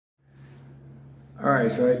All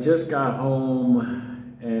right, so I just got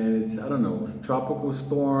home and it's, I don't know, tropical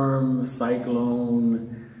storm,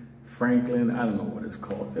 cyclone, Franklin, I don't know what it's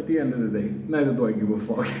called. At the end of the day, neither do I give a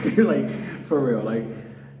fuck. Like, for real, like,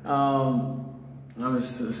 I'm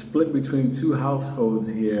split between two households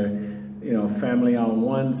here. You know, family on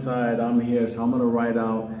one side, I'm here, so I'm gonna ride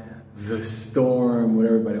out the storm with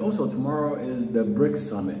everybody. Also, tomorrow is the BRICS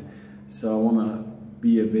Summit, so I wanna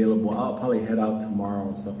be available. I'll probably head out tomorrow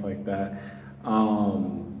and stuff like that.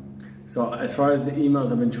 So as far as the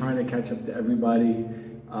emails, I've been trying to catch up to everybody.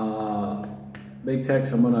 Big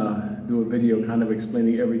Text, I'm gonna do a video kind of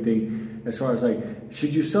explaining everything as far as like,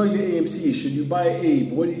 should you sell your AMC? Should you buy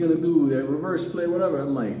APE? What are you gonna do? That reverse split, whatever.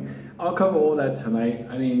 I'm like, I'll cover all that tonight.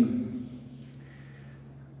 I mean,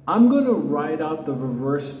 I'm gonna ride out the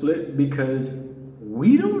reverse split because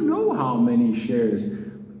we don't know how many shares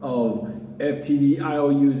of FTD,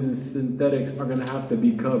 IOUs, and synthetics are gonna have to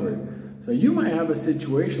be covered. So you might have a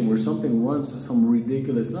situation where something runs to some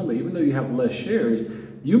ridiculous number. Even though you have less shares,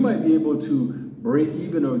 you might be able to break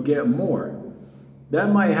even or get more.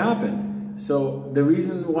 That might happen. So the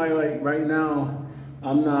reason why, like right now,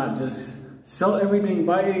 I'm not just sell everything,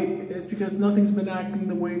 buy it, it's because nothing's been acting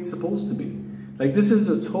the way it's supposed to be. Like, this is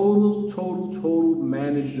a total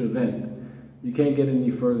managed event. You can't get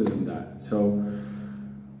any further than that. So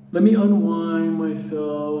let me unwind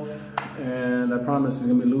myself, and I promise it's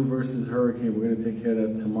gonna be Lou versus Hurricane. We're gonna take care of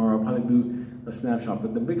that tomorrow. I'll probably do a snapshot,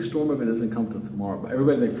 but the big storm of it doesn't come till tomorrow. But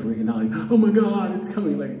everybody's like freaking out, like, oh my God, it's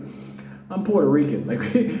coming. Like, I'm Puerto Rican. Like,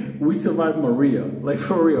 we survived Maria, like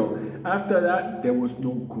for real. After that, there was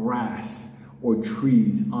no grass or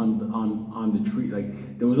trees on the tree.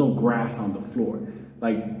 Like, there was no grass on the floor.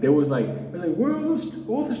 Like, there was like, where are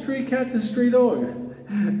all the stray cats and stray dogs?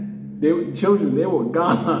 They were children, they were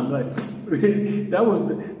gone. Like, that was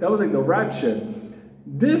like the rapture.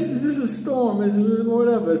 This is just a storm, it's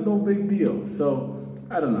whatever, it's no big deal. So,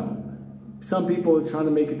 I don't know. Some people are trying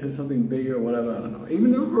to make it to something bigger or whatever, I don't know.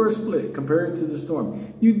 Even the reverse split, compared to the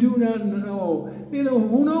storm. You do not know, you know,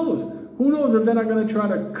 who knows? Who knows if they're not gonna try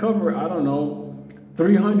to cover, I don't know,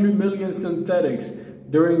 300 million synthetics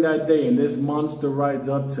during that day, and this monster rides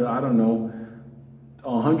up to, I don't know,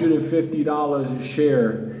 $150 a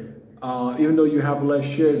share. Even though you have less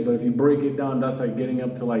shares, but if you break it down, that's like getting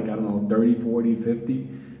up to like, I don't know, 30, 40, 50.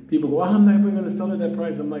 People go, oh, I'm not even gonna sell at that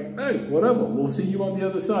price. I'm like, hey, whatever, we'll see you on the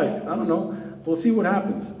other side. I don't know, we'll see what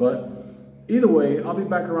happens. But either way, I'll be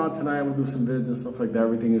back around tonight. We'll do some vids and stuff like that.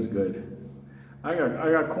 Everything is good. I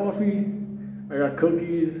got coffee, I got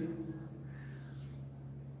cookies,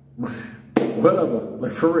 whatever,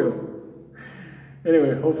 like for real.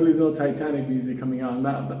 Anyway, hopefully there's no Titanic music coming out. I'm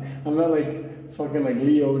not like fucking like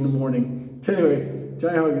Leo in the morning. Anyway,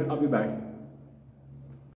 giant hugs, I'll be back.